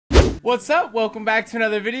What's up? Welcome back to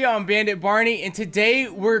another video. I'm Bandit Barney, and today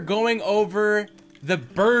we're going over the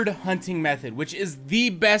bird hunting method, which is the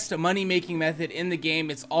best money-making method in the game.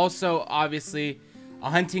 It's also obviously a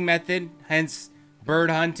hunting method, hence bird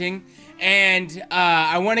hunting. And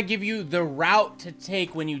I want to give you the route to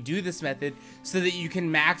take when you do this method so that you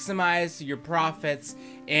can maximize your profits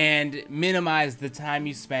and minimize the time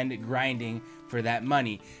you spend grinding for that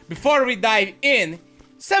money. Before we dive in,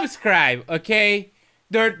 subscribe, okay?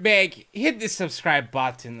 Dirtbag, hit the subscribe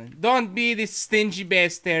button. Don't be this stingy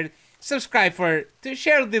bastard. Subscribe to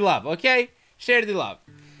share the love, okay? Share the love.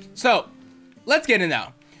 So, let's get in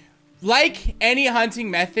now. Like any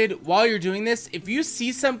hunting method, while you're doing this, if you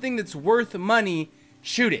see something that's worth money,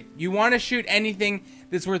 shoot it. You want to shoot anything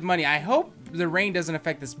that's worth money. I hope the rain doesn't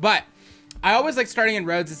affect this, but I always like starting in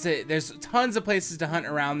roads. There's tons of places to hunt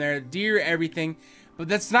around there, deer, everything, but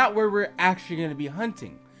that's not where we're actually going to be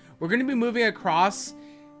hunting. We're going to be moving across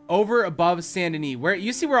over above Saint Denis, where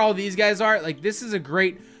you see where all these guys are. Like, this is a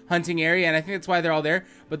great hunting area, and I think that's why they're all there.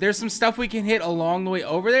 But there's some stuff we can hit along the way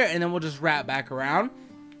over there, and then we'll just wrap back around.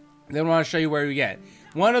 Then I want to show you where we get.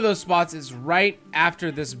 One of those spots is right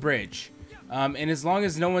after this bridge, and as long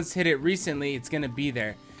as no one's hit it recently, it's going to be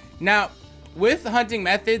there. Now, with hunting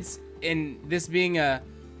methods, and this being a,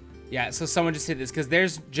 yeah, so someone just hit this, because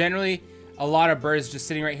there's generally a lot of birds just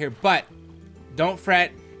sitting right here. But don't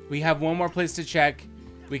fret, we have one more place to check.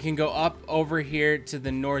 We can go up over here to the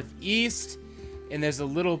northeast, and there's a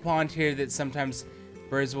little pond here that sometimes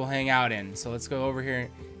birds will hang out in. So let's go over here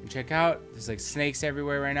and check out. There's like snakes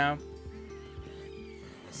everywhere right now.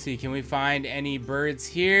 Let's see, can we find any birds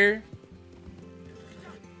here?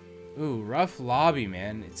 Ooh, rough lobby,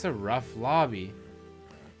 man. It's a rough lobby.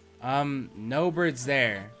 No birds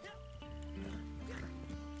there.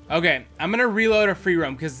 Okay, I'm gonna reload a free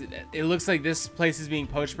roam because it looks like this place is being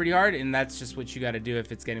poached pretty hard, and that's just what you gotta do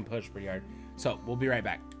if it's getting poached pretty hard. So we'll be right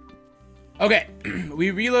back. Okay,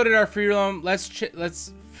 we reloaded our free roam. Let's check the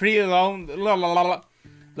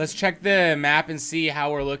map and see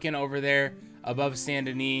how we're looking over there above Saint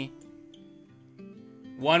Denis.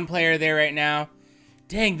 One player there right now.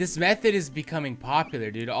 Dang, this method is becoming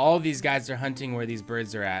popular, dude. All of these guys are hunting where these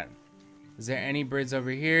birds are at. Is there any birds over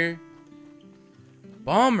here?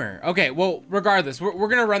 Bummer. Okay, well, regardless, we're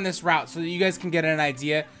gonna run this route so that you guys can get an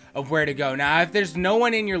idea of where to go. Now, if there's no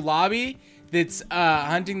one in your lobby that's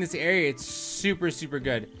hunting this area, it's super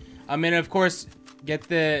good. And of course, get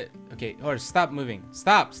the, okay, hold on, stop moving.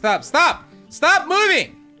 Stop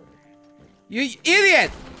moving, you idiot.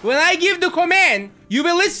 When I give the command, you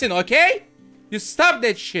will listen, okay? You stop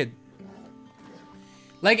that shit.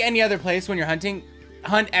 Like any other place, when you're hunting,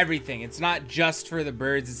 hunt everything. It's not just for the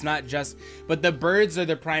birds. It's not just, but the birds are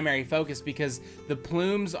the primary focus because the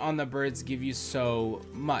plumes on the birds give you so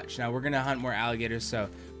much. Now we're gonna hunt more alligators, so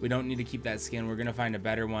we don't need to keep that skin. We're gonna find a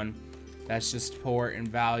better one that's just poor in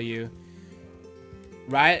value.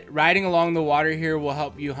 Riding along the water here will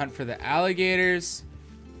help you hunt for the alligators.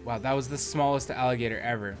 Wow, that was the smallest alligator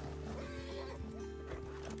ever.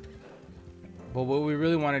 But what we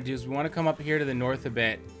really want to do is we want to come up here to the north a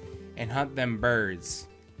bit and hunt them birds.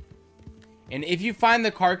 And if you find the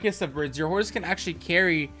carcass of birds, your horse can actually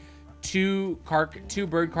carry two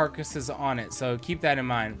bird carcasses on it, so keep that in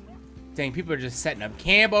mind. Dang, people are just setting up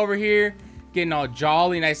camp over here, getting all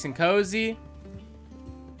jolly, nice and cozy.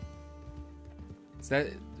 Is that,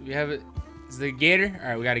 we have it, is the gator? All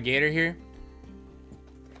right, we got a gator here.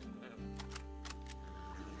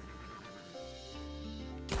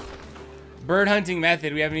 Bird hunting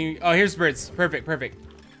method, we haven't even, oh, here's birds. Perfect.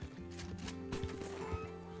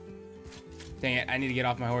 Dang it, I need to get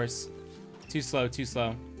off my horse. Too slow.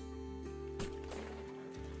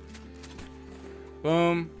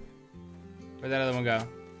 Boom. Where'd that other one go?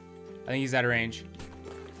 I think he's out of range.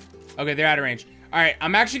 Okay, they're out of range. All right,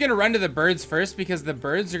 I'm actually gonna run to the birds first because the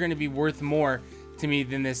birds are gonna be worth more to me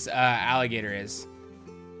than this alligator is.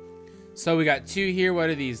 So we got two here.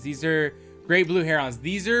 What are these? These are great blue herons.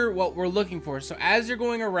 These are what we're looking for. So as you're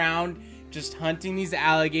going around just hunting these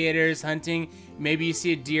alligators, maybe you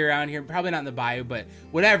see a deer around here, probably not in the bayou, but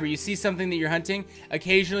whatever, you see something that you're hunting,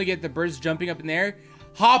 occasionally get the birds jumping up in the air,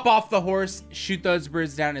 hop off the horse, shoot those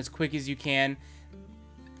birds down as quick as you can.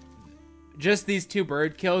 Just these two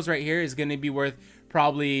bird kills right here is going to be worth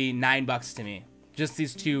probably $9 to me. Just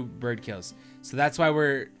these two bird kills. So that's why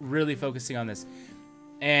we're really focusing on this.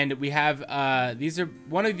 And we have,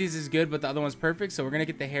 one of these is good, but the other one's perfect. So we're going to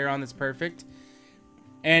get the heron that's perfect.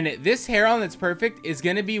 And this heron that's perfect is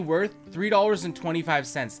going to be worth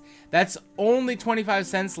 $3.25. That's only 25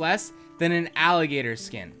 cents less than an alligator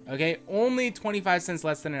skin. Okay? Only 25 cents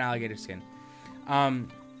less than an alligator skin.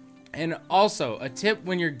 And also, a tip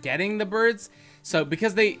when you're getting the birds, so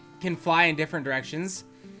because they can fly in different directions,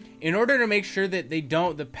 in order to make sure that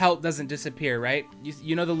the pelt doesn't disappear, right?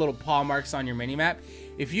 You know the little paw marks on your minimap?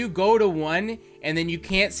 If you go to one and then you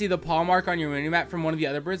can't see the paw mark on your minimap from one of the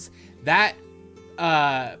other birds, that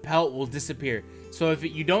pelt will disappear. So if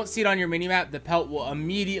you don't see it on your minimap, the pelt will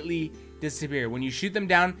immediately disappear. When you shoot them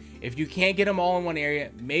down, if you can't get them all in one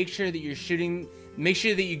area, make sure that you're shooting, make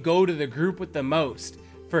sure that you go to the group with the most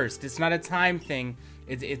first. It's not a time thing.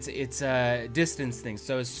 It's a distance thing.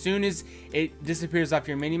 So as soon as it disappears off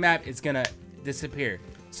your minimap, it's gonna disappear.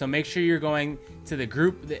 So make sure you're going to the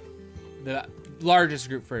group, the largest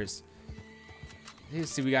group first.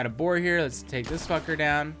 Let's see, we got a boar here. Let's take this fucker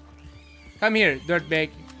down. Come here, dirtbag.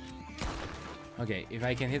 Okay, if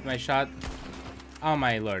I can hit my shot. Oh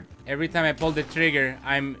my lord. Every time I pull the trigger,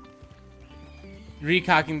 I'm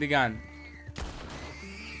recocking the gun.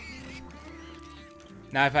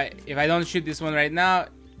 Now if I don't shoot this one right now,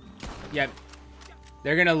 yep,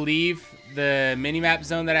 they're gonna leave the minimap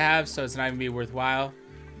zone that I have, so it's not gonna be worthwhile.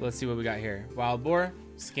 Let's see what we got here. Wild boar,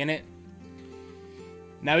 skin it.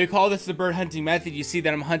 Now we call this the bird hunting method. You see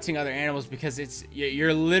that I'm hunting other animals because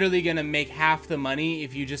you're literally gonna make half the money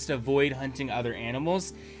if you just avoid hunting other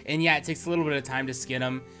animals. And yeah, it takes a little bit of time to skin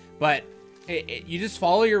them, but you just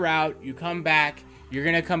follow your route. You come back. You're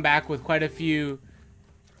gonna come back with quite a few.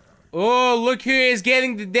 Oh, look who is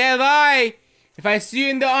getting the dead eye. If I see you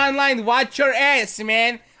in the online, watch your ass,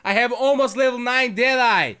 man. I have almost level 9 dead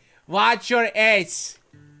eye. Watch your ass.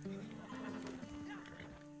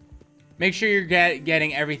 Make sure you're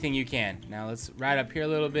getting everything you can. Now let's ride up here a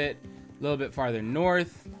little bit farther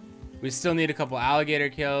north. We still need a couple alligator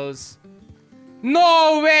kills.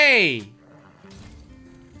 No way!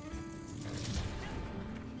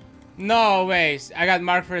 No way. I got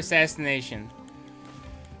marked for assassination.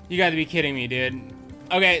 You gotta be kidding me, dude.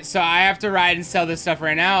 Okay, so I have to ride and sell this stuff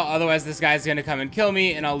right now. Otherwise, this guy's gonna come and kill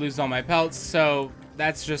me and I'll lose all my pelts. So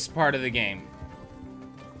that's just part of the game.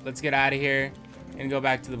 Let's get out of here and go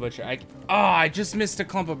back to the butcher. I just missed a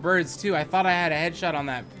clump of birds too. I thought I had a headshot on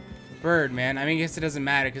that bird, man. I mean, I guess it doesn't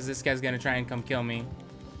matter because this guy's gonna try and come kill me.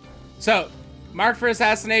 So, marked for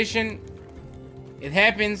assassination. It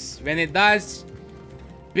happens. When it does,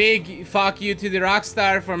 big fuck you to the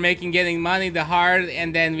Rockstar for making getting money the hard,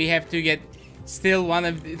 and then we have to get still one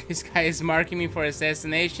of this guy is marking me for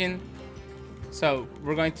assassination. So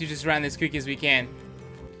we're going to just run as quick as we can.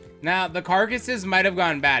 Now the carcasses might have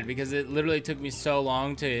gone bad because it literally took me so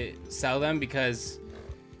long to sell them because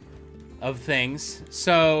of things.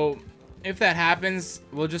 So if that happens,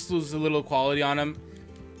 we'll just lose a little quality on them.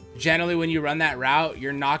 Generally, when you run that route,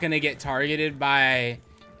 you're not going to get targeted by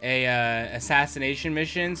a assassination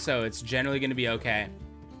mission, so it's generally going to be okay.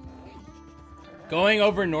 Going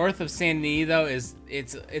over north of San Denis, though,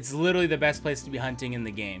 it's literally the best place to be hunting in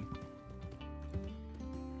the game.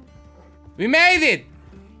 We made it!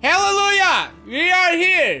 Hallelujah! We are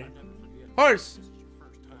here! Horse!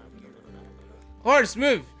 Horse,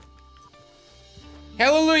 move!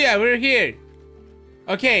 Hallelujah, we're here!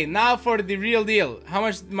 Okay, now for the real deal. How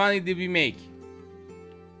much money did we make?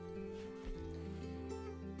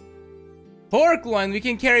 Pork loin, we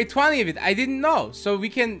can carry 20 of it. I didn't know. So we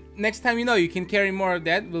can, next time you can carry more of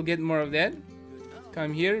that. We'll get more of that.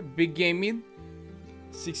 Come here, big game meat.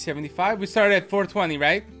 675. We started at 420,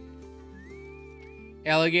 right?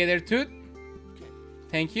 Alligator tooth.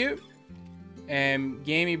 Thank you.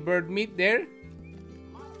 Gamey bird meat there.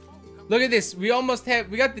 Look at this. We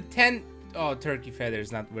got the 10. Oh, turkey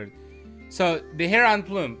feathers, not weird. So the heron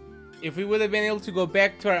plume. If we would have been able to go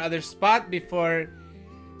back to our other spot before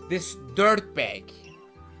this dirtbag.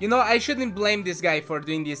 You know, I shouldn't blame this guy for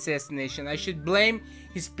doing the assassination. I should blame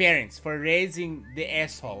his parents for raising the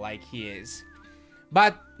asshole like he is.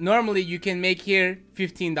 But normally you can make here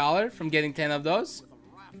 $15 from getting 10 of those.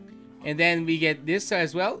 And then we get this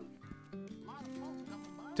as well.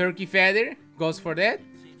 Turkey feather goes for that.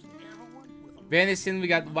 Venison, we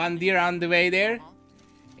got one deer on the way there.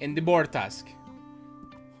 And the boar tusk.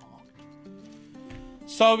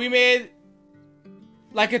 So we made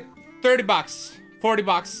like a 30 bucks, 40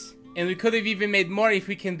 bucks. And we could have even made more if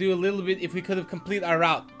we can do a little bit, if we could have completed our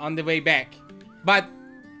route on the way back. But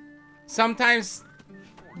sometimes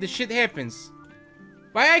the shit happens.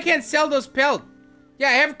 Why I can't sell those pelt? Yeah,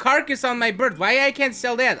 I have carcass on my bird. Why I can't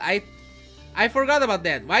sell that? I forgot about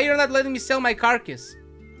that. Why you're not letting me sell my carcass?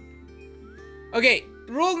 Okay,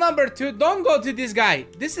 rule number 2, don't go to this guy.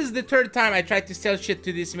 This is the 3rd time I tried to sell shit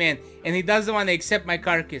to this man and he doesn't want to accept my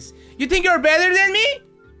carcass. You think you're better than me?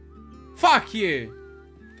 Fuck you.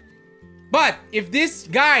 But if this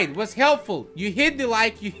guide was helpful, you hit the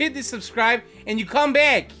like, you hit the subscribe, and you come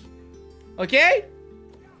back. Okay?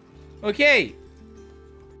 Okay.